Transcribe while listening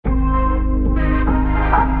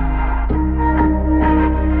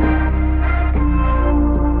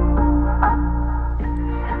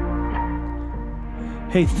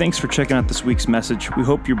Hey, thanks for checking out this week's message. We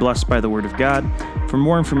hope you're blessed by the Word of God. For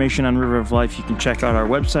more information on River of Life, you can check out our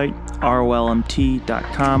website,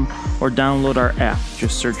 rolmt.com, or download our app.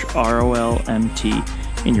 Just search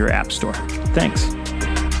ROLMT in your app store. Thanks.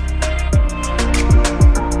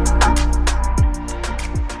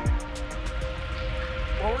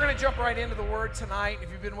 Well, we're going to jump right into the Word tonight.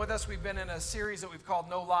 If you've been with us, we've been in a series that we've called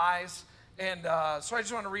No Lies. And so I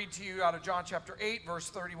just want to read to you out of John chapter 8, verse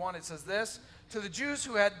 31. It says this: "To the Jews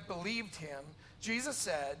who had believed him, Jesus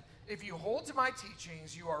said, 'If you hold to my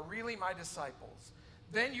teachings, you are really my disciples.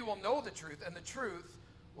 Then you will know the truth, and the truth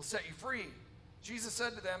will set you free.' Jesus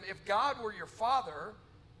said to them, 'If God were your Father,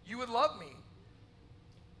 you would love me.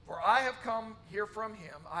 For I have come here from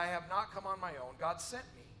him. I have not come on my own. God sent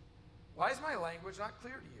me. Why is my language not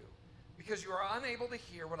clear to you? Because you are unable to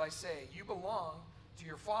hear what I say. You belong to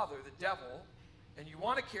your father, the devil, and you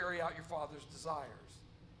want to carry out your father's desires.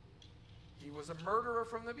 He was a murderer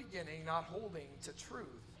from the beginning, not holding to truth,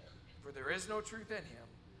 for there is no truth in him.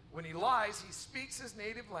 When he lies, he speaks his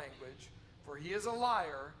native language, for he is a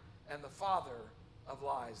liar and the father of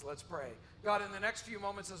lies.'" Let's pray. God, in the next few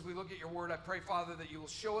moments as we look at your word, I pray, Father, that you will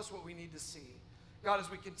show us what we need to see. God, as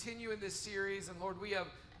we continue in this series, and Lord, we have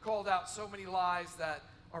called out so many lies that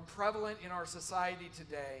are prevalent in our society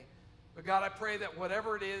today. But God, I pray that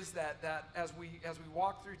whatever it is that as we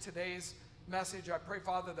walk through today's message, I pray,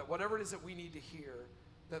 Father, that whatever it is that we need to hear,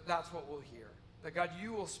 that's what we'll hear. That, God,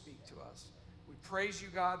 you will speak to us. We praise you,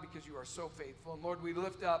 God, because you are so faithful. And Lord, we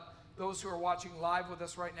lift up those who are watching live with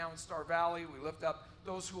us right now in Star Valley. We lift up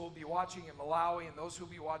those who will be watching in Malawi and those who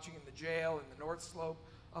will be watching in the jail in the North Slope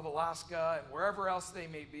of Alaska and wherever else they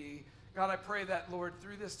may be. God, I pray that, Lord,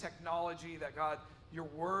 through this technology, that, God, your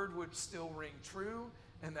word would still ring true,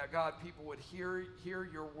 and that, God, people would hear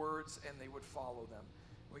your words and they would follow them.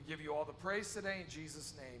 We give you all the praise today in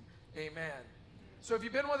Jesus' name. Amen. So if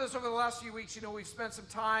you've been with us over the last few weeks, you know we've spent some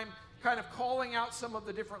time kind of calling out some of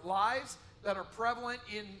the different lies that are prevalent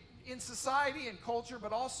in society and culture,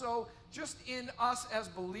 but also just in us as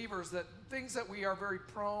believers, that things that we are very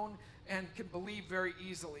prone and can believe very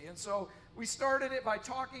easily. And so we started it by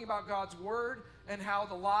talking about God's word and how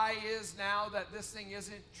the lie is now that this thing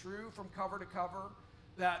isn't true from cover to cover,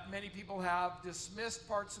 that many people have dismissed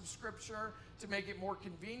parts of Scripture to make it more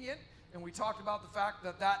convenient. And we talked about the fact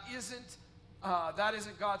that that isn't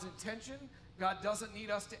God's intention. God doesn't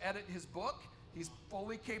need us to edit his book. He's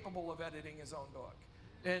fully capable of editing his own book.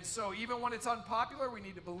 And so even when it's unpopular, we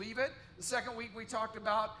need to believe it. The second week we talked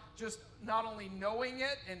about just not only knowing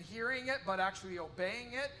it and hearing it, but actually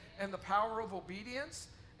obeying it and the power of obedience.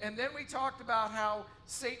 And then we talked about how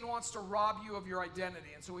Satan wants to rob you of your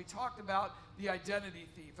identity. And so we talked about the identity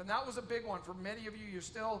thief. And that was a big one. For many of you, you're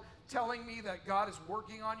still telling me that God is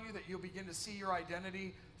working on you, that you'll begin to see your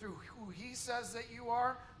identity through who he says that you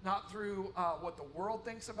are, not through what the world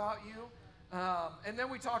thinks about you. And then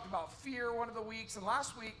we talked about fear one of the weeks. And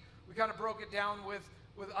last week, we kind of broke it down with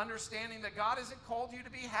understanding that God hasn't called you to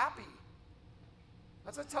be happy.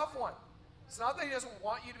 That's a tough one. It's not that he doesn't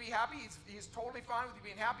want you to be happy. He's totally fine with you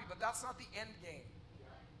being happy, but that's not the end game.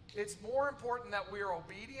 It's more important that we're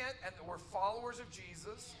obedient and that we're followers of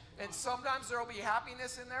Jesus. And sometimes there will be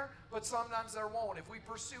happiness in there, but sometimes there won't. If we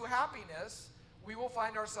pursue happiness, we will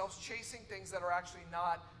find ourselves chasing things that are actually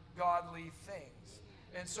not godly things.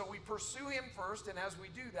 And so we pursue him first, and as we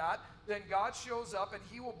do that, then God shows up and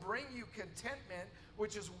he will bring you contentment,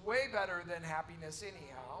 which is way better than happiness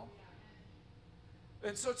anyhow.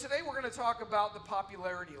 And so today we're going to talk about the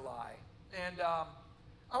popularity lie. And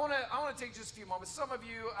I want to take just a few moments. Some of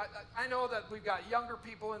you, I know that we've got younger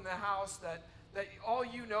people in the house that all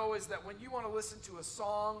you know is that when you want to listen to a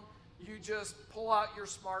song, you just pull out your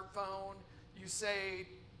smartphone, you say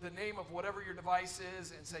the name of whatever your device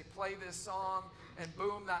is and say, play this song, and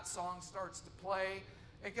boom, that song starts to play.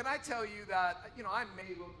 And can I tell you that, I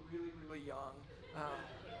may look really, really young.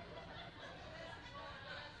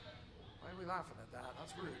 Why are we laughing at that?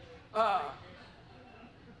 That's rude.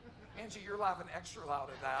 Angie, you're laughing extra loud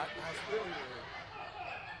at that. That's really rude.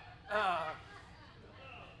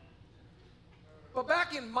 But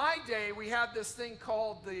back in my day, we had this thing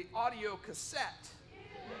called the audio cassette.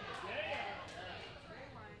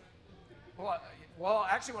 Well,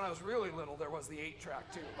 actually, when I was really little, there was the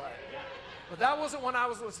 8-track too, but that wasn't when I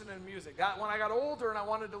was listening to music. That when I got older and I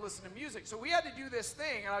wanted to listen to music. So we had to do this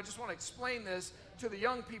thing, and I just want to explain this to the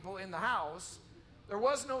young people in the house. There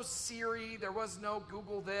was no Siri, there was no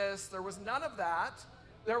Google this, there was none of that.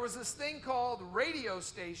 There was this thing called radio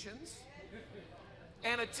stations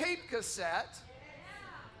and a tape cassette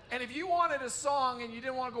And if you wanted a song and you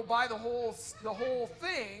didn't want to go buy the whole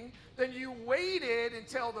thing, then you waited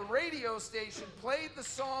until the radio station played the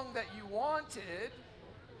song that you wanted,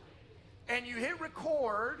 and you hit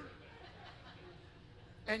record,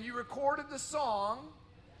 and you recorded the song,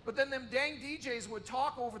 but then them dang DJs would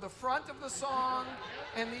talk over the front of the song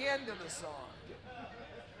and the end of the song.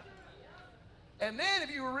 And then if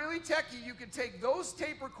you were really techie, you could take those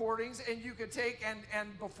tape recordings and you could take,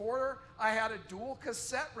 and before I had a dual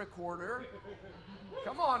cassette recorder,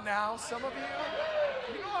 come on now, some of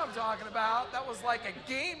you know what I'm talking about. That was like a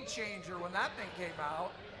game changer when that thing came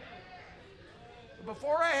out.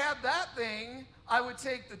 Before I had that thing, I would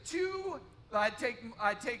take I'd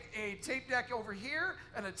take a tape deck over here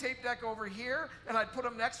and a tape deck over here, and I'd put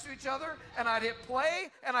them next to each other, and I'd hit play,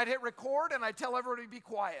 and I'd hit record, and I'd tell everybody to be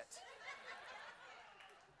quiet.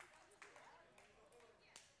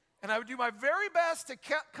 And I would do my very best to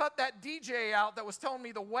cut that DJ out that was telling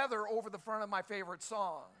me the weather over the front of my favorite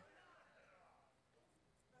song.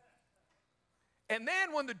 And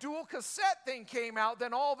then when the dual cassette thing came out,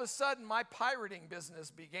 then all of a sudden my pirating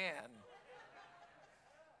business began.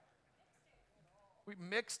 We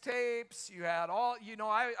mixtapes, you had all,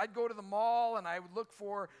 I'd go to the mall and I would look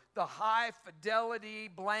for the high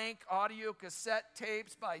fidelity blank audio cassette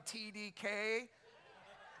tapes by TDK.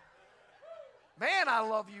 Man, I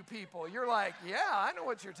love you people. You're like, yeah, I know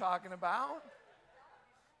what you're talking about.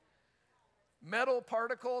 Metal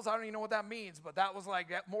particles, I don't even know what that means, but that was like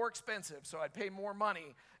more expensive, so I'd pay more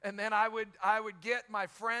money. And then I would get my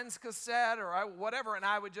friend's cassette or whatever, and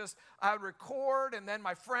I would record, and then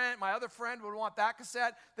my other friend would want that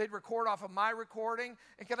cassette. They'd record off of my recording.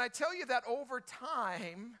 And can I tell you that over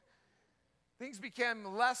time, things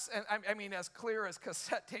became less, as clear as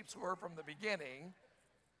cassette tapes were from the beginning.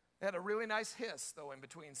 They had a really nice hiss, though, in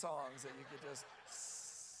between songs that you could just...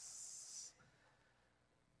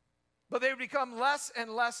 But they would become less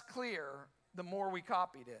and less clear the more we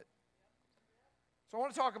copied it. So I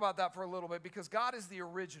want to talk about that for a little bit, because God is the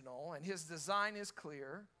original, and His design is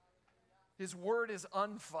clear. His word is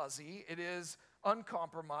unfuzzy. It is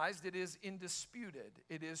uncompromised. It is indisputed.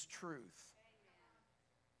 It is truth.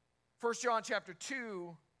 1 John chapter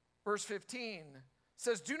 2, verse 15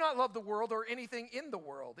 says, do not love the world or anything in the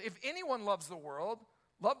world. If anyone loves the world,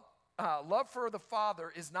 love for the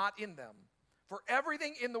Father is not in them. For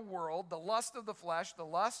everything in the world, the lust of the flesh, the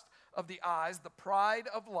lust of the eyes, the pride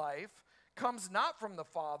of life, comes not from the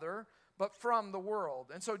Father, but from the world.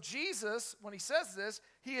 And so Jesus, when He says this,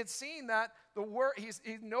 He had seen that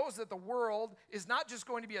He knows that the world is not just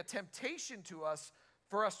going to be a temptation to us,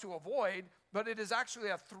 for us to avoid, but it is actually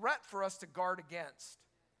a threat for us to guard against.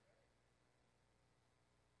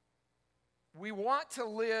 We want to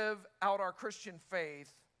live out our Christian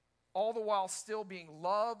faith all the while still being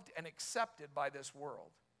loved and accepted by this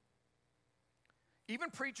world. Even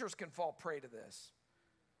preachers can fall prey to this.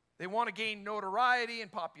 They want to gain notoriety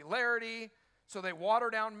and popularity, so they water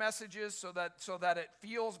down messages so that it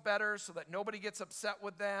feels better, so that nobody gets upset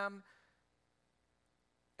with them.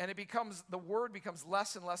 And the word becomes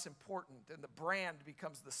less and less important, and the brand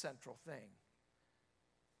becomes the central thing.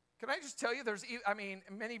 Can I just tell you,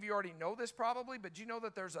 many of you already know this probably, but do you know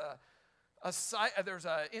that there's a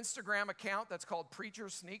Instagram account that's called Preacher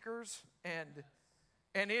Sneakers, and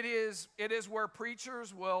it is where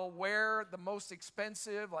preachers will wear the most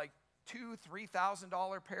expensive, like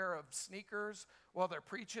 $2,000-$3,000 pair of sneakers while they're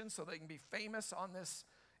preaching, so they can be famous on this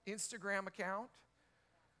Instagram account.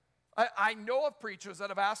 I know of preachers that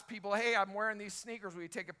have asked people, hey, I'm wearing these sneakers, will you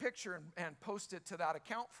take a picture and post it to that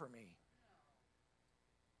account for me?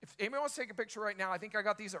 If anybody wants to take a picture right now, I think I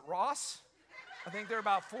got these at Ross. I think they're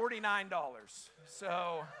about $49.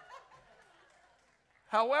 So,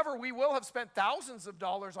 however, we will have spent thousands of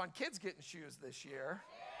dollars on kids getting shoes this year.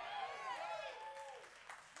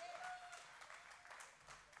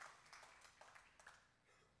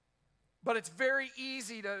 But it's very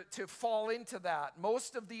easy to fall into that.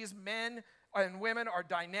 Most of these men and women are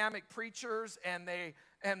dynamic preachers, and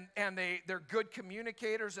they're good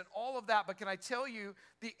communicators and all of that. But can I tell you,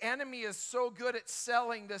 the enemy is so good at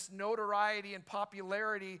selling this notoriety and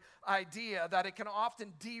popularity idea that it can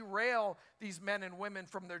often derail these men and women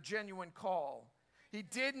from their genuine call. He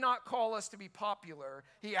did not call us to be popular.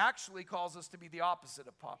 He actually calls us to be the opposite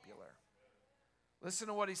of popular. Listen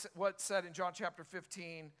to what said in John chapter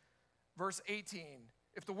 15, verse 18.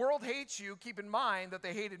 If the world hates you, keep in mind that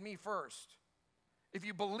they hated me first. If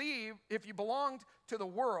you belonged to the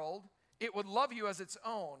world, it would love you as its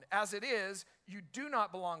own. As it is, you do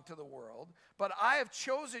not belong to the world, but I have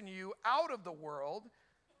chosen you out of the world.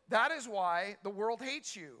 That is why the world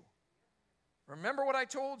hates you. Remember what I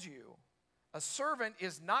told you. A servant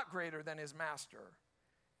is not greater than his master.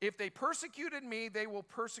 If they persecuted me, they will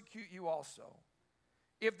persecute you also.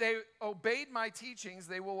 If they obeyed my teachings,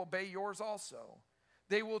 they will obey yours also.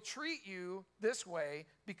 They will treat you this way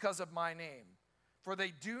because of my name, for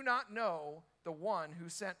they do not know the one who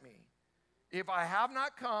sent me. If I have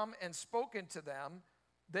not come and spoken to them,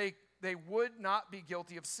 they would not be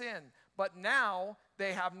guilty of sin. But now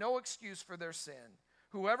they have no excuse for their sin.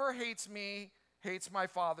 Whoever hates me hates my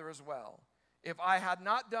Father as well. If I had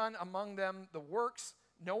not done among them the works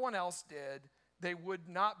no one else did, they would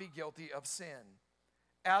not be guilty of sin.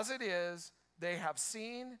 As it is, they have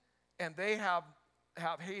seen and they have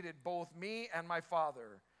hated both me and my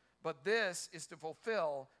Father. But this is to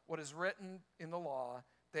fulfill what is written in the law.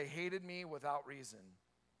 They hated me without reason.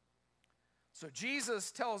 So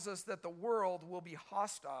Jesus tells us that the world will be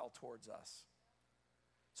hostile towards us.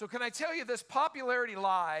 So can I tell you, this popularity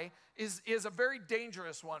lie is a very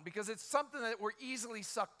dangerous one, because it's something that we're easily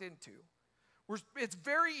sucked into. It's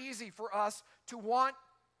very easy for us to want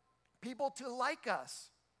people to like us.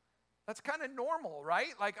 That's kind of normal, right?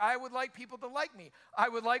 Like, I would like people to like me. I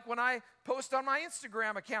would like, when I post on my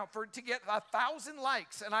Instagram account, to get 1,000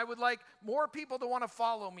 likes, and I would like more people to want to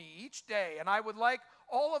follow me each day, and I would like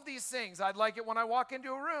all of these things. I'd like it when I walk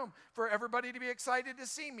into a room for everybody to be excited to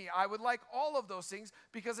see me. I would like all of those things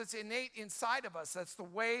because it's innate inside of us. That's the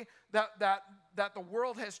way that the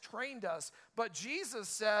world has trained us. But Jesus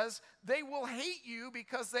says they will hate you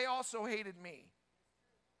because they also hated me.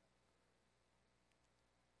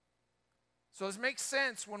 So this makes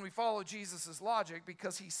sense when we follow Jesus' logic,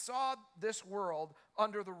 because he saw this world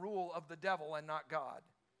under the rule of the devil and not God.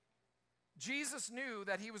 Jesus knew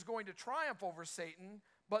that he was going to triumph over Satan,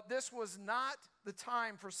 but this was not the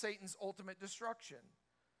time for Satan's ultimate destruction.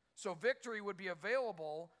 So victory would be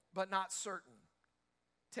available, but not certain.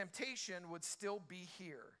 Temptation would still be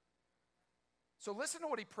here. So listen to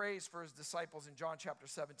what he prays for his disciples in John chapter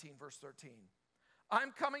 17, verse 13.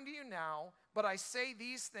 I'm coming to you now, but I say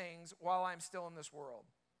these things while I'm still in this world,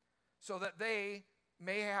 so that they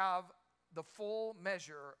may have the full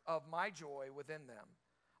measure of my joy within them.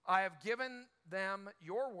 I have given them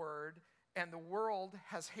your word, and the world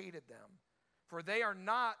has hated them, for they are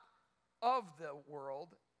not of the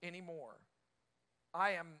world anymore.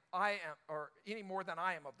 Or any more than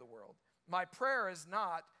I am of the world. My prayer is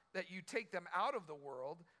not that you take them out of the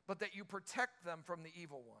world, but that you protect them from the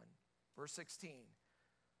evil one. Verse 16.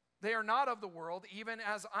 They are not of the world, even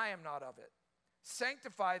as I am not of it.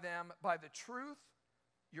 Sanctify them by the truth.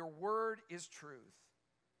 Your word is truth.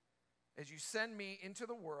 As you send me into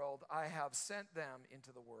the world, I have sent them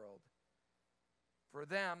into the world. For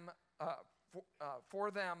them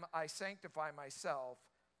I sanctify myself,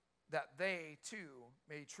 that they too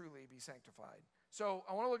may truly be sanctified. So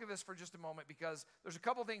I want to look at this for just a moment, because there's a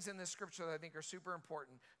couple things in this scripture that I think are super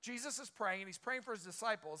important. Jesus is praying, and he's praying for his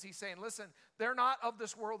disciples. He's saying, listen, they're not of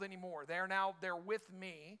this world anymore. They're with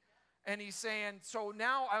me. And he's saying, so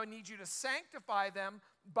now I need you to sanctify them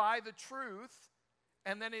by the truth.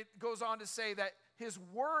 And then it goes on to say that his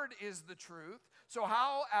word is the truth. So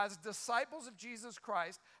how, as disciples of Jesus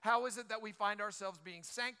Christ, how is it that we find ourselves being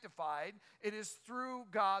sanctified? It is through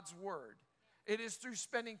God's word. It is through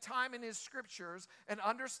spending time in his scriptures and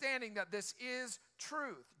understanding that this is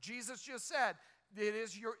truth. Jesus just said,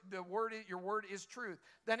 your word is truth.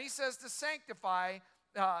 Then he says to sanctify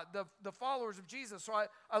the followers of Jesus. So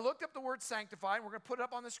I looked up the word sanctify, and we're going to put it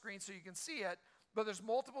up on the screen so you can see it. But there's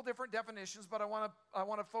multiple different definitions, but I want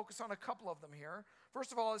to focus on a couple of them here.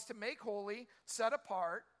 First of all, is to make holy, set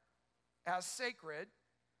apart as sacred,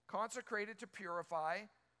 consecrated to purify,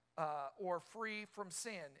 or free from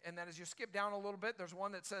sin. And then as you skip down a little bit, there's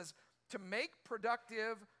one that says to make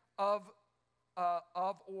productive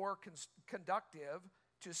conductive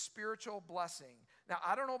to spiritual blessing. Now,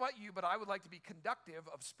 I don't know about you, but I would like to be conductive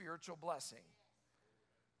of spiritual blessing.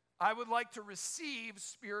 I would like to receive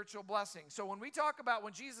spiritual blessing. So when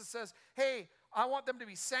Jesus says, hey, I want them to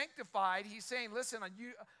be sanctified, he's saying, listen,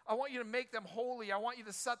 I want you to make them holy. I want you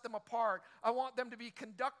to set them apart. I want them to be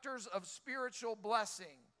conductors of spiritual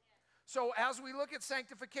blessing. So as we look at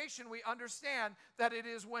sanctification, we understand that it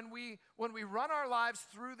is when we run our lives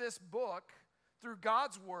through this book, through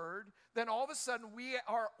God's word, then all of a sudden we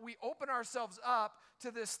open ourselves up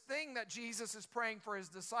to this thing that Jesus is praying for his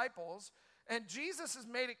disciples. And Jesus has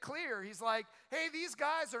made it clear. He's like, hey, these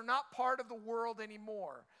guys are not part of the world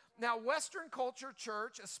anymore. Now, Western culture,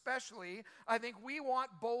 church especially, I think we want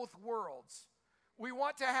both worlds. We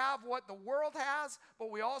want to have what the world has,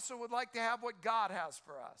 but we also would like to have what God has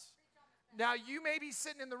for us. Now, you may be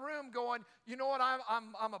sitting in the room going, you know what,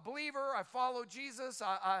 I'm a believer, I follow Jesus,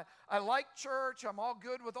 I like church, I'm all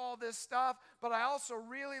good with all this stuff, but I also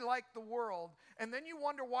really like the world. And then you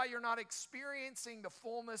wonder why you're not experiencing the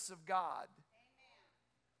fullness of God.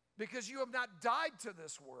 Amen. Because you have not died to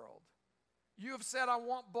this world. You have said, I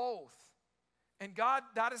want both. And God,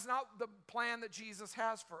 that is not the plan that Jesus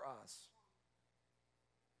has for us.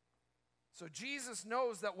 So Jesus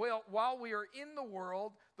knows that while we are in the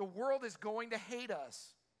world is going to hate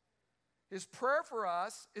us. His prayer for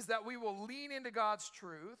us is that we will lean into God's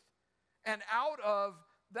truth, and out of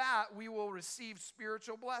that we will receive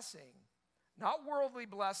spiritual blessing. Not worldly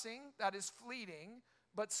blessing, that is fleeting,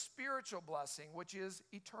 but spiritual blessing, which is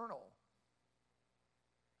eternal.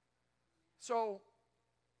 So,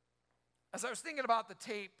 as I was thinking about the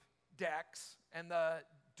tape decks and the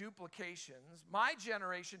duplications, my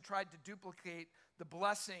generation tried to duplicate the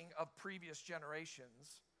blessing of previous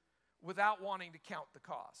generations without wanting to count the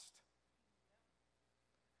cost.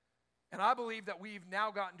 And I believe that we've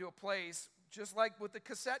now gotten to a place, just like with the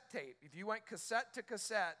cassette tape. If you went cassette to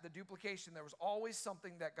cassette, the duplication, there was always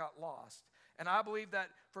something that got lost. And I believe that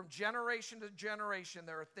from generation to generation,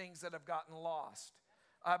 there are things that have gotten lost.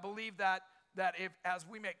 I believe that if, as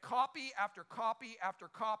we make copy after copy after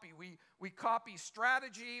copy, we copy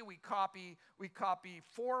strategy, we copy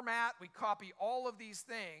format, we copy all of these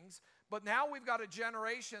things, but now we've got a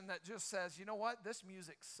generation that just says, you know what, this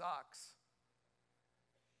music sucks.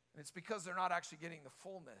 And it's because they're not actually getting the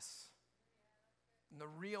fullness and the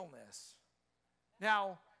realness.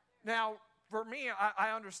 Now, for me,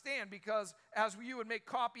 I understand, because as you would make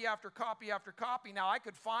copy after copy after copy, now I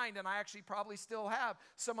could find, and I actually probably still have,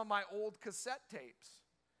 some of my old cassette tapes.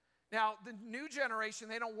 Now, the new generation,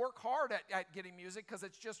 they don't work hard at getting music because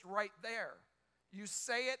it's just right there. You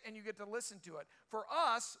say it and you get to listen to it. For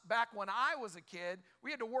us, back when I was a kid,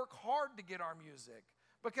 we had to work hard to get our music.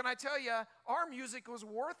 But can I tell you, our music was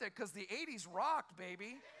worth it because the 80s rocked,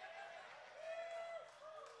 baby.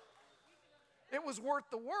 It was worth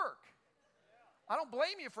the work. I don't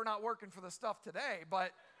blame you for not working for the stuff today,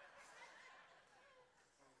 but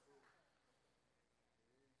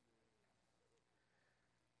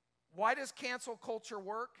why does cancel culture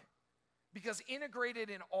work? Because integrated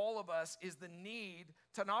in all of us is the need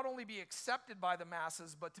to not only be accepted by the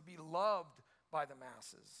masses, but to be loved by the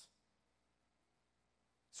masses.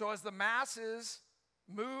 So as the masses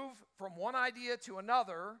move from one idea to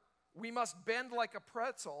another, we must bend like a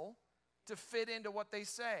pretzel to fit into what they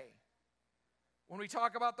say. When we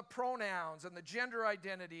talk about the pronouns and the gender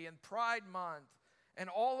identity and Pride Month and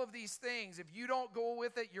all of these things, if you don't go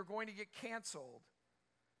with it, you're going to get canceled.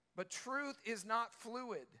 But truth is not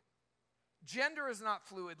fluid. Gender is not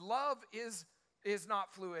fluid. Love is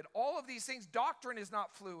not fluid. All of these things, doctrine is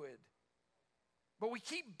not fluid. But we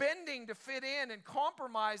keep bending to fit in and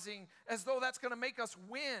compromising as though that's going to make us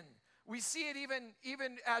win. We see it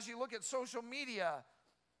even as you look at social media.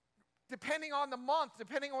 Depending on the month,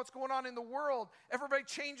 depending on what's going on in the world, everybody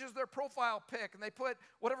changes their profile pic and they put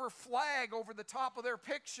whatever flag over the top of their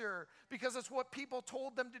picture because it's what people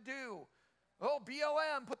told them to do. Oh,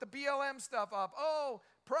 BLM, put the BLM stuff up. Oh,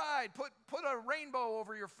 Pride, put a rainbow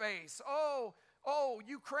over your face. Oh,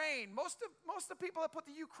 Ukraine. Most of the people that put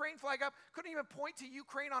the Ukraine flag up couldn't even point to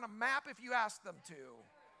Ukraine on a map if you asked them to.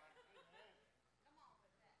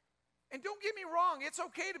 And don't get me wrong, it's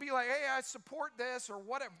okay to be like, hey, I support this or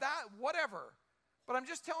whatever. But I'm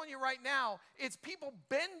just telling you right now, it's people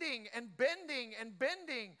bending and bending and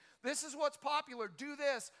bending. This is what's popular. Do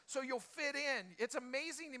this so you'll fit in. It's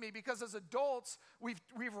amazing to me because as adults, we've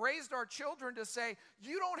raised our children to say,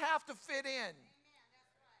 you don't have to fit in.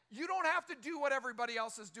 You don't have to do what everybody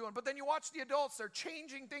else is doing. But then you watch the adults, they're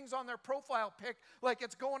changing things on their profile pic like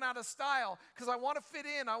it's going out of style because I want to fit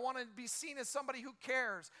in. I want to be seen as somebody who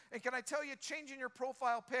cares. And can I tell you, changing your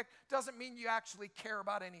profile pic doesn't mean you actually care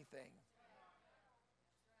about anything.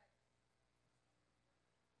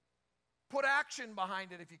 Put action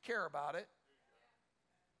behind it if you care about it.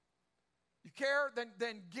 You care,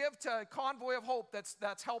 then give to Convoy of Hope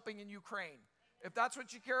that's helping in Ukraine. If that's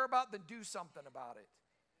what you care about, then do something about it.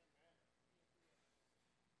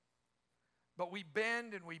 But we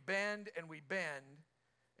bend and we bend and we bend.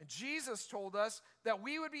 And Jesus told us that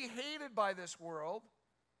we would be hated by this world.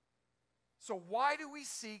 So why do we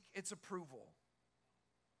seek its approval?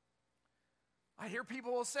 I hear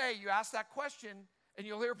people will say, you ask that question, and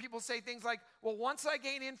you'll hear people say things like, well, once I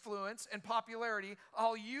gain influence and popularity,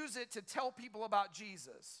 I'll use it to tell people about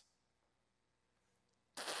Jesus.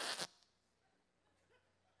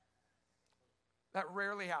 That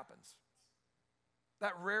rarely happens.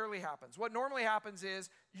 That rarely happens. What normally happens is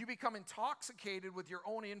you become intoxicated with your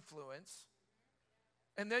own influence,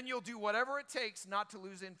 and then you'll do whatever it takes not to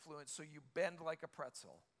lose influence, so you bend like a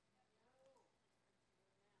pretzel.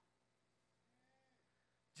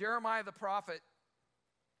 Jeremiah the prophet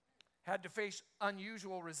had to face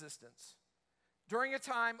unusual resistance. During a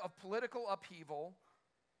time of political upheaval,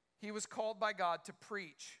 he was called by God to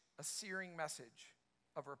preach a searing message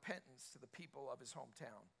of repentance to the people of his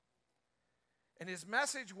hometown. And his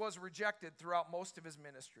message was rejected throughout most of his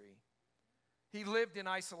ministry. He lived in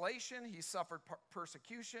isolation, he suffered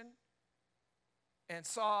persecution, and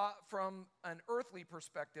saw from an earthly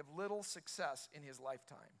perspective little success in his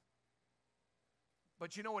lifetime.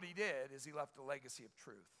 But you know what he did is he left a legacy of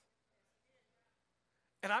truth.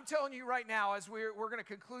 And I'm telling you right now, as we're going to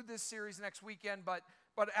conclude this series next weekend, but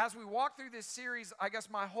as we walk through this series, I guess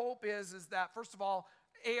my hope is that, first of all,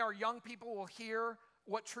 our young people will hear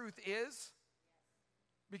what truth is,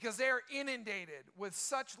 because they are inundated with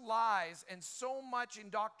such lies and so much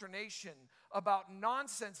indoctrination about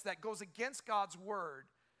nonsense that goes against God's word.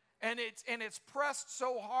 And it's pressed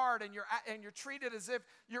so hard, and you're treated as if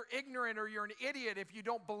you're ignorant or you're an idiot if you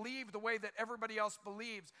don't believe the way that everybody else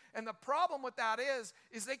believes. And the problem with that is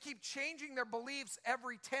they keep changing their beliefs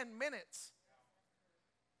every 10 minutes.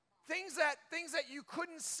 Things that you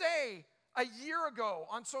couldn't say a year ago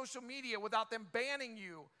on social media without them banning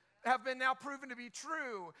you have been now proven to be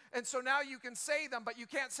true. And so now you can say them, but you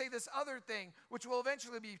can't say this other thing, which will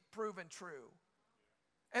eventually be proven true.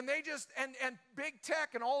 And they just, and big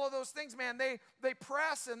tech and all of those things, man, they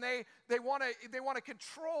press and they want to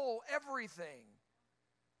control everything.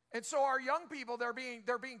 And so our young people, they're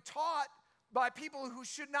being taught by people who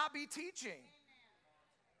should not be teaching.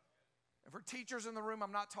 And for teachers in the room,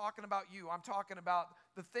 I'm not talking about you. I'm talking about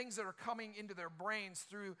the things that are coming into their brains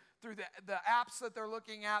through the apps that they're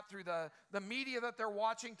looking at, through the media that they're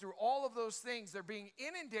watching, through all of those things. They're being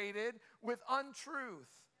inundated with untruth.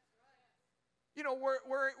 You know,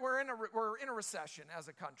 we're in a recession as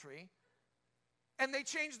a country, and they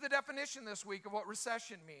changed the definition this week of what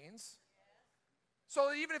recession means.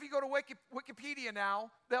 So even if you go to Wikipedia now,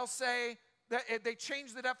 they'll say that they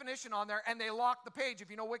changed the definition on there, and they lock the page. If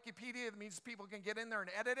you know Wikipedia, it means people can get in there and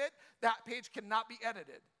edit it. That page cannot be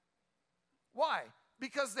edited. Why?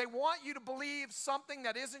 Because they want you to believe something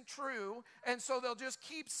that isn't true, and so they'll just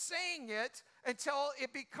keep saying it until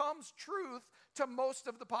it becomes truth to most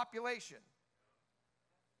of the population.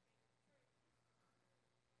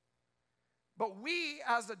 But we,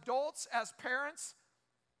 as adults, as parents,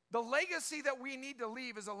 the legacy that we need to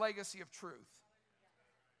leave is a legacy of truth.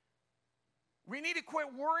 We need to quit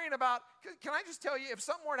worrying about, can I just tell you, if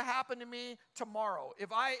something were to happen to me tomorrow,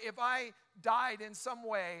 if I died in some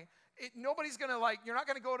way, nobody's going to you're not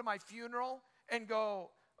going to go to my funeral and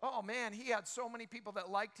go, oh man, he had so many people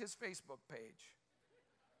that liked his Facebook page.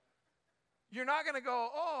 You're not going to go,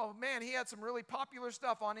 oh man, he had some really popular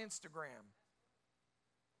stuff on Instagram.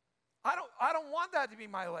 I don't want that to be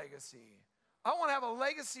my legacy. I want to have a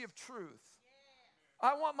legacy of truth.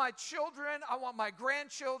 I want my children, I want my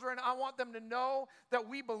grandchildren, I want them to know that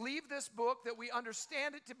we believe this book, that we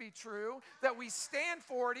understand it to be true, that we stand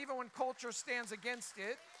for it even when culture stands against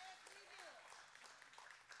it.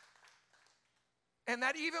 And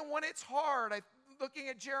that even when it's hard, looking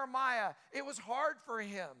at Jeremiah, it was hard for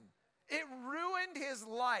him. It ruined his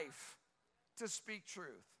life to speak truth.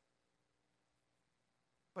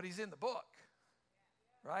 But he's in the book,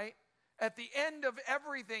 right? At the end of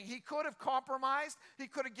everything, he could have compromised, he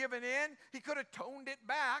could have given in, he could have toned it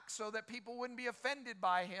back so that people wouldn't be offended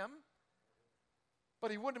by him,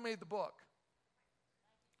 but he wouldn't have made the book.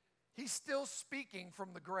 He's still speaking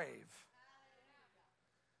from the grave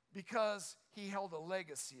because he held a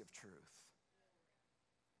legacy of truth.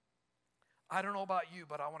 I don't know about you,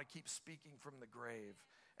 but I want to keep speaking from the grave.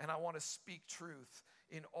 And I want to speak truth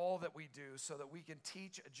in all that we do so that we can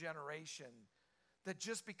teach a generation that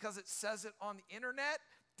just because it says it on the internet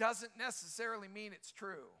doesn't necessarily mean it's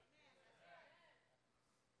true.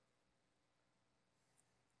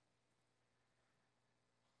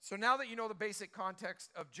 So now that you know the basic context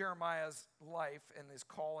of Jeremiah's life and his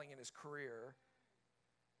calling and his career,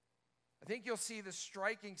 I think you'll see the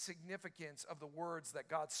striking significance of the words that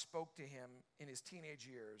God spoke to him in his teenage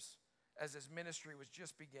years as his ministry was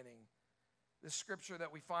just beginning. The scripture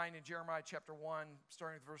that we find in Jeremiah chapter 1,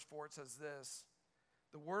 starting with verse 4, it says this: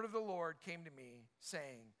 "The word of the Lord came to me,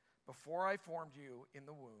 saying, before I formed you in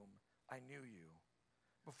the womb, I knew you.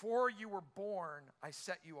 Before you were born, I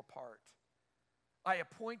set you apart. I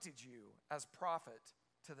appointed you as prophet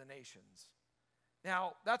to the nations.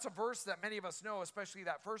 Now, that's a verse that many of us know, especially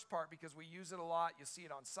that first part, because we use it a lot. You see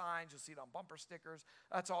it on signs, you'll see it on bumper stickers.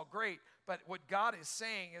 That's all great. But what God is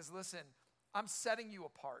saying is, listen, I'm setting you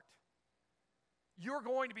apart. You're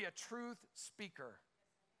going to be a truth speaker.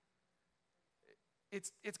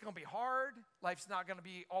 It's going to be hard. Life's not going to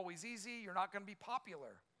be always easy. You're not going to be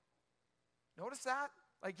popular. Notice that?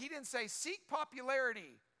 Like, he didn't say, seek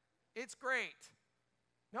popularity. It's great.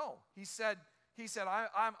 No, he said,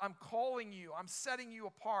 I'm calling you. I'm setting you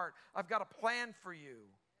apart. I've got a plan for you.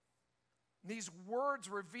 These words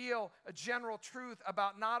reveal a general truth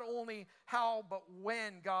about not only how, but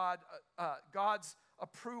when God's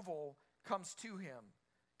approval comes to him.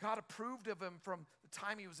 God approved of him from the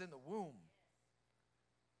time he was in the womb.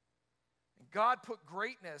 And God put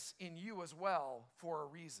greatness in you as well for a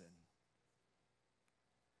reason.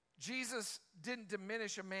 Jesus didn't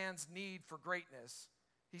diminish a man's need for greatness.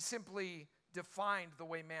 He simply defined the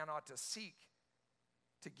way man ought to seek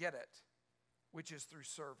to get it, which is through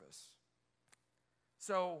service.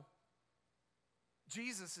 So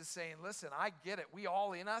Jesus is saying, listen, I get it. We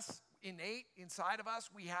all innate inside of us,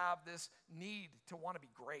 we have this need to want to be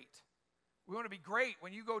great. We want to be great.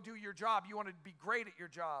 When you go do your job, you want to be great at your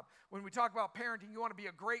job. When we talk about parenting, you want to be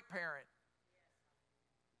a great parent.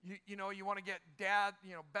 You want to get dad,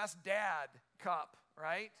 best dad cup,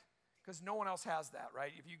 right? Because no one else has that,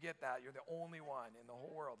 right? If you get that, you're the only one in the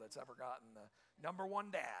whole world that's ever gotten the number one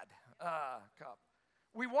dad cup.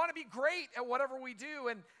 We want to be great at whatever we do,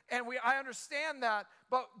 and I understand that,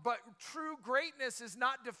 but true greatness is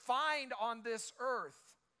not defined on this earth.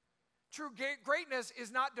 True greatness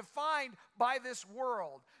is not defined by this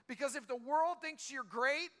world. Because if the world thinks you're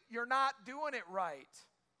great, you're not doing it right.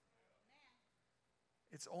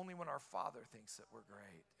 It's only when our Father thinks that we're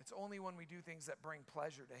great. It's only when we do things that bring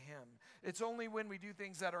pleasure to him. It's only when we do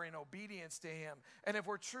things that are in obedience to him. And if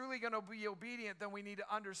we're truly going to be obedient, then we need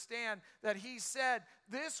to understand that he said,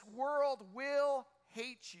 this world will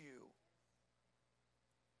hate you.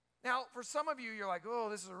 Now, for some of you, you're like, oh,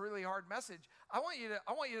 this is a really hard message. I want you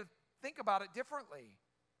to think about it differently.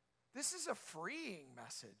 This is a freeing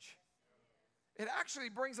message. It actually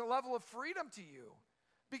brings a level of freedom to you.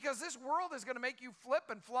 Because this world is going to make you flip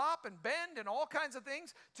and flop and bend and all kinds of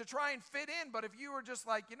things to try and fit in. But if you were just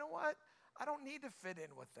like, you know what? I don't need to fit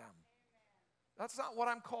in with them. That's not what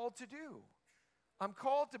I'm called to do. I'm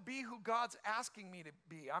called to be who God's asking me to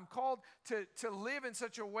be. I'm called to live in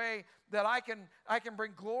such a way that I can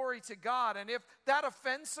bring glory to God. And if that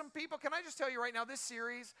offends some people, can I just tell you right now, this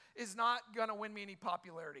series is not going to win me any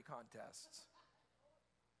popularity contests.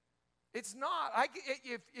 It's not.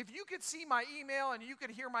 If you could see my email and you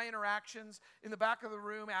could hear my interactions in the back of the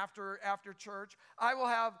room after church, I'll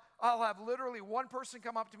have literally one person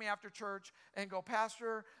come up to me after church and go,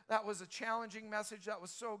 Pastor, that was a challenging message. That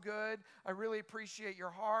was so good. I really appreciate your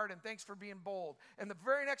heart and thanks for being bold. And the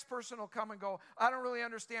very next person will come and go, I don't really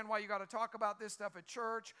understand why you got to talk about this stuff at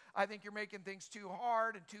church. I think you're making things too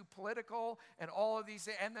hard and too political and all of these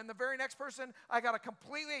things. And then the very next person, I got to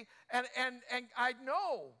completely, and I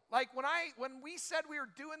know, like when we said we were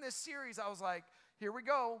doing this series, I was like, here we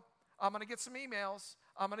go. I'm going to get some emails.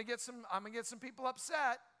 I'm going to get some people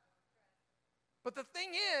upset. But the thing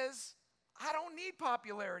is, I don't need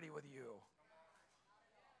popularity with you.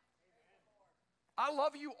 I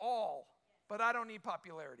love you all, but I don't need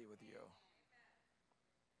popularity with you.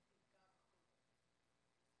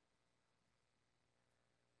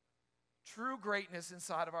 True greatness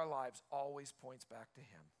inside of our lives always points back to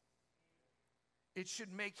him. It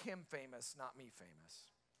should make him famous, not me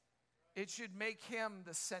famous. It should make him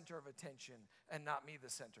the center of attention and not me the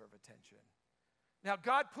center of attention. Now,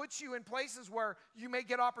 God puts you in places where you may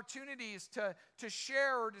get opportunities to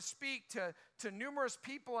share or to speak to numerous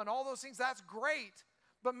people and all those things. That's great.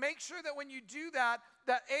 But make sure that when you do that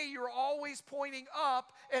A, you're always pointing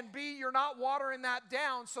up, and B, you're not watering that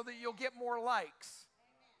down so that you'll get more likes.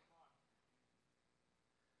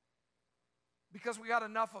 Because we got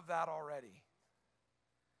enough of that already.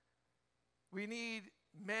 We need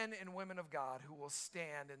men and women of God who will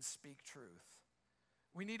stand and speak truth.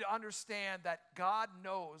 We need to understand that God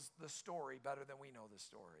knows the story better than we know the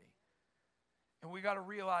story. And we got to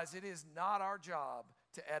realize it is not our job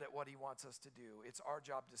to edit what he wants us to do. It's our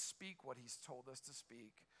job to speak what he's told us to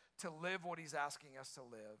speak, to live what he's asking us to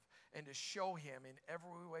live, and to show him in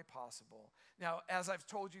every way possible. Now, as I've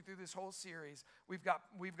told you through this whole series, we've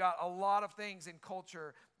got a lot of things in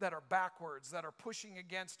culture that are backwards, that are pushing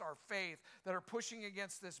against our faith, that are pushing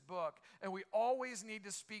against this book. And we always need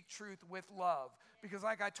to speak truth with love. Because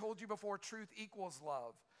like I told you before, truth equals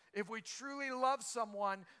love. If we truly love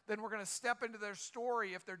someone, then we're going to step into their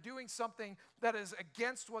story if they're doing something that is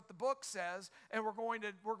against what the book says, and we're going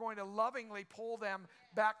to lovingly pull them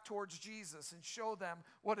back towards Jesus and show them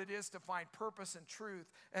what it is to find purpose and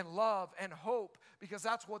truth and love and hope, because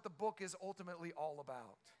that's what the book is ultimately all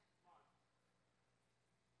about.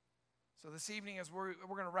 So this evening, as we're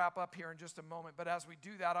going to wrap up here in just a moment, but as we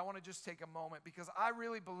do that, I want to just take a moment, because I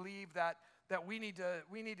really believe that we need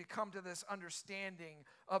to come to this understanding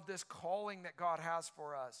of this calling that God has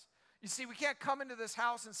for us. You see, we can't come into this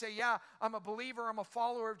house and say, yeah, I'm a believer, I'm a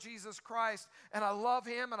follower of Jesus Christ, and I love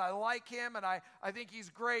him, and I like him, and I think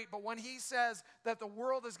he's great. But when he says that the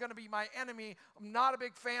world is going to be my enemy, I'm not a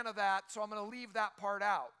big fan of that, so I'm going to leave that part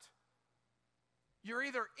out. You're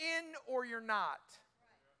either in or you're not.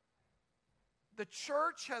 The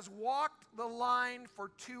church has walked the line for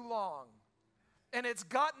too long, and it's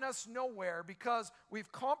gotten us nowhere because we've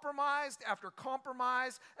compromised after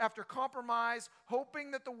compromise after compromise,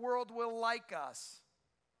 hoping that the world will like us.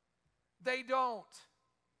 They don't.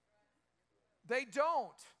 They don't.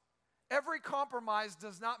 Every compromise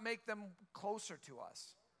does not make them closer to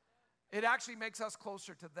us. It actually makes us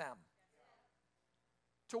closer to them.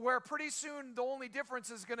 To where pretty soon the only difference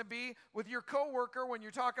is going to be with your coworker when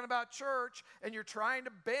you're talking about church and you're trying to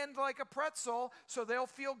bend like a pretzel so they'll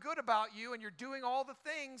feel good about you and you're doing all the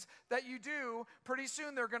things that you do. Pretty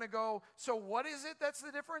soon they're going to go, so what is it that's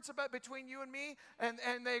the difference between you and me? And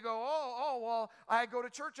they go, well, I go to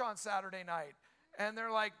church on Saturday night. And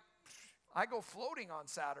they're like, I go floating on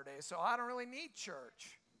Saturday, so I don't really need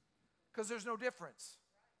church because there's no difference.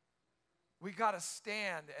 We got to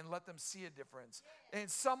stand and let them see a difference. And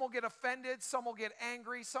some will get offended, some will get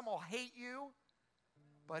angry, some will hate you.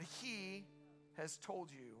 But he has told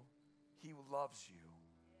you he loves you.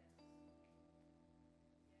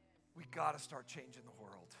 We got to start changing the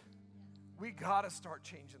world. We got to start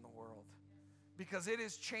changing the world. Because it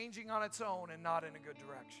is changing on its own and not in a good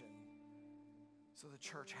direction. So the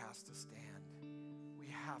church has to stand. We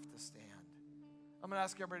have to stand. I'm going to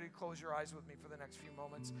ask everybody to close your eyes with me for the next few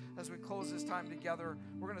moments. As we close this time together,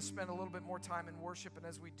 we're going to spend a little bit more time in worship. And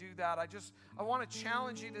as we do that, I want to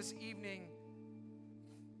challenge you this evening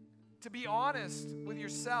to be honest with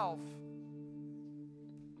yourself.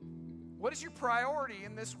 What is your priority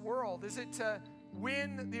in this world? Is it to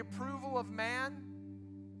win the approval of man?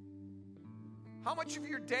 How much of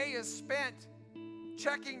your day is spent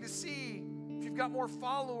checking to see if you've got more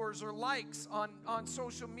followers or likes on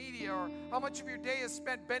social media, or how much of your day is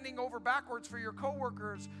spent bending over backwards for your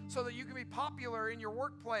coworkers so that you can be popular in your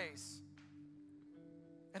workplace?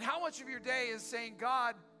 And how much of your day is saying,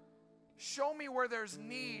 God, show me where there's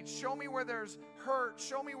need, show me where there's hurt,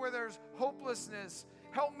 show me where there's hopelessness.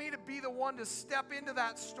 Help me to be the one to step into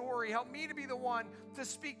that story. Help me to be the one to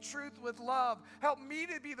speak truth with love. Help me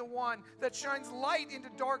to be the one that shines light into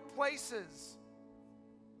dark places.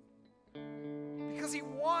 Because he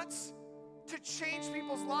wants to change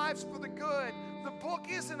people's lives for the good. The book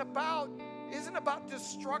isn't about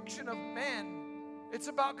destruction of men. It's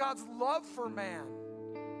about God's love for man.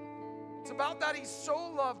 It's about that he so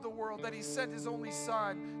loved the world that he sent his only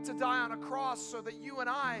son to die on a cross so that you and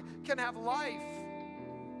I can have life.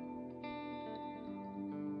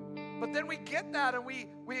 But then we get that and we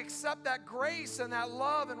accept that grace and that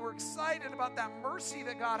love, and we're excited about that mercy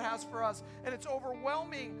that God has for us, and it's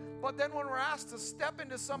overwhelming. But then when we're asked to step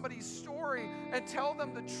into somebody's story and tell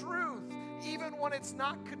them the truth, even when it's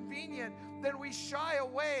not convenient, then we shy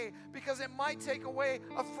away because it might take away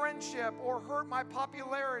a friendship or hurt my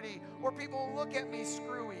popularity, or people will look at me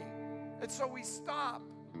screwy. And so we stop.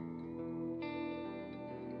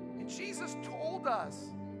 And Jesus told us,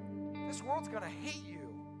 this world's going to hate you.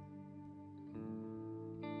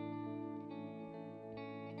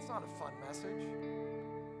 It's not a fun message,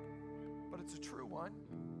 but it's a true one.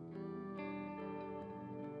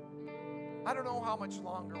 I don't know how much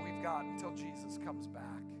longer we've got until Jesus comes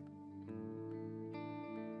back.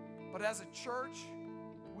 But as a church,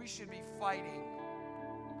 we should be fighting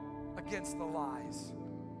against the lies.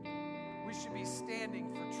 We should be standing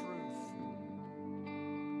for truth.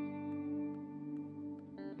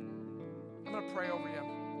 I'm going to pray over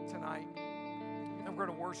you tonight. And we're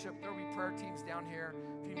going to worship. There will be prayer teams down here.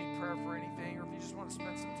 If you need prayer for anything, or if you just want to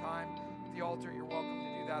spend some time at the altar, you're welcome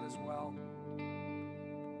to do that as well.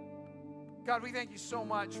 God, we thank you so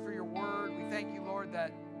much for your word. We thank you, Lord,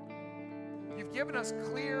 that you've given us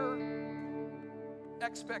clear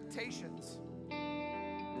expectations.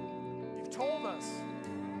 You've told us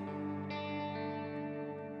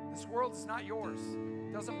this world is not yours.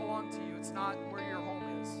 It doesn't belong to you. It's not where your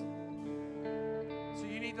home is. So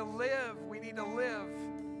you need to live. We need to live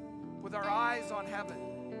with our eyes on heaven.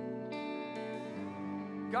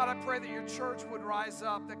 God, I pray that your church would rise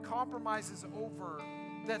up, that compromise is over,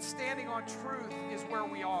 that standing on truth is where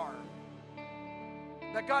we are.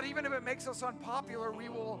 That God, even if it makes us unpopular, we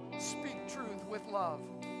will speak truth with love.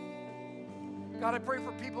 God, I pray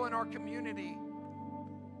for people in our community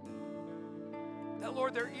that,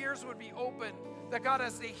 Lord, their ears would be open, that God,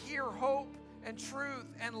 as they hear hope and truth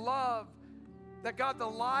and love, that God, the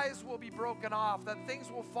lies will be broken off, that things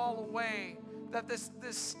will fall away, that this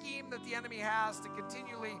scheme that the enemy has to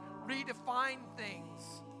continually redefine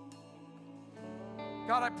things.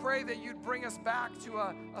 God, I pray that you'd bring us back to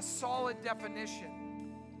a solid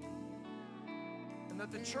definition, and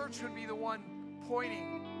that the church would be the one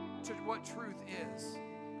pointing to what truth is.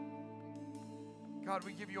 God,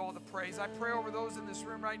 we give you all the praise. I pray over those in this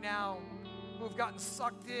room right now who have gotten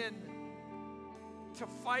sucked in to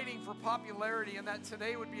fighting for popularity, and that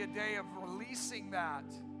today would be a day of releasing that,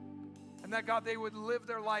 and that, God, they would live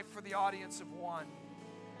their life for the audience of one.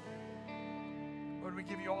 Lord, we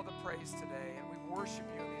give you all the praise today, and we worship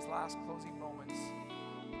you in these last closing moments.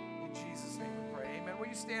 In Jesus' name we pray. Amen. Will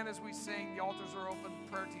you stand as we sing? The altars are open.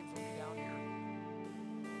 Prayer teams will be down here.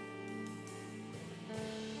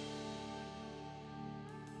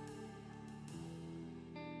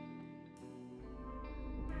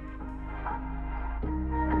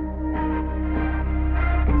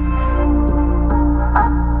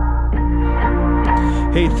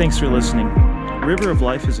 Hey, thanks for listening. River of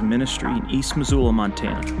Life is a ministry in East Missoula,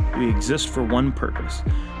 Montana. We exist for one purpose,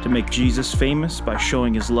 to make Jesus famous by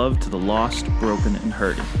showing his love to the lost, broken, and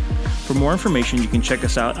hurting. For more information, you can check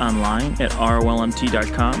us out online at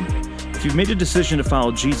rolmt.com. If you've made a decision to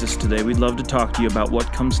follow Jesus today, we'd love to talk to you about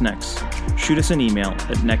what comes next. Shoot us an email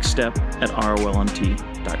at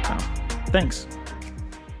nextstep@rolmt.com. Thanks.